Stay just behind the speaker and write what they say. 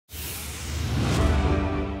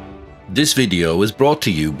This video is brought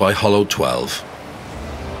to you by HOLO12.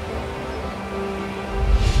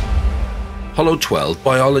 HOLO12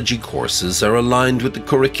 biology courses are aligned with the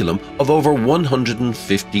curriculum of over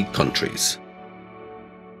 150 countries.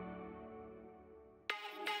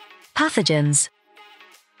 Pathogens.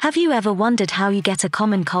 Have you ever wondered how you get a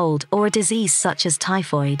common cold or a disease such as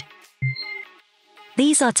typhoid?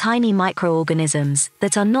 These are tiny microorganisms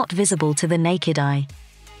that are not visible to the naked eye.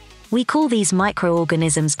 We call these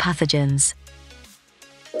microorganisms pathogens.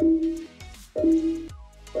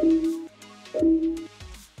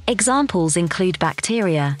 Examples include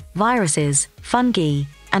bacteria, viruses, fungi,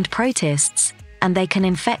 and protists, and they can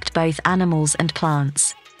infect both animals and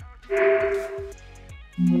plants.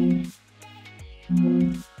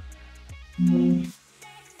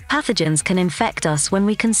 Pathogens can infect us when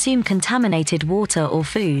we consume contaminated water or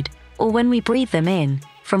food, or when we breathe them in,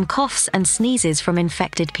 from coughs and sneezes from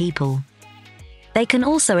infected people. They can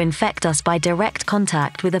also infect us by direct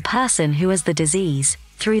contact with a person who has the disease,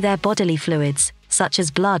 through their bodily fluids, such as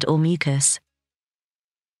blood or mucus.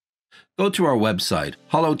 Go to our website,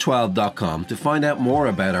 holo12.com, to find out more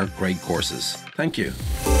about our great courses. Thank you.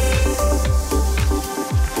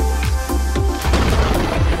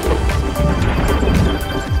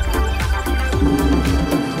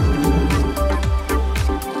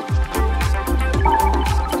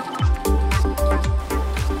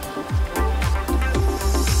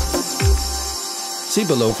 See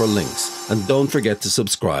below for links, and don't forget to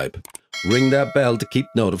subscribe. Ring that bell to keep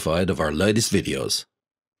notified of our latest videos.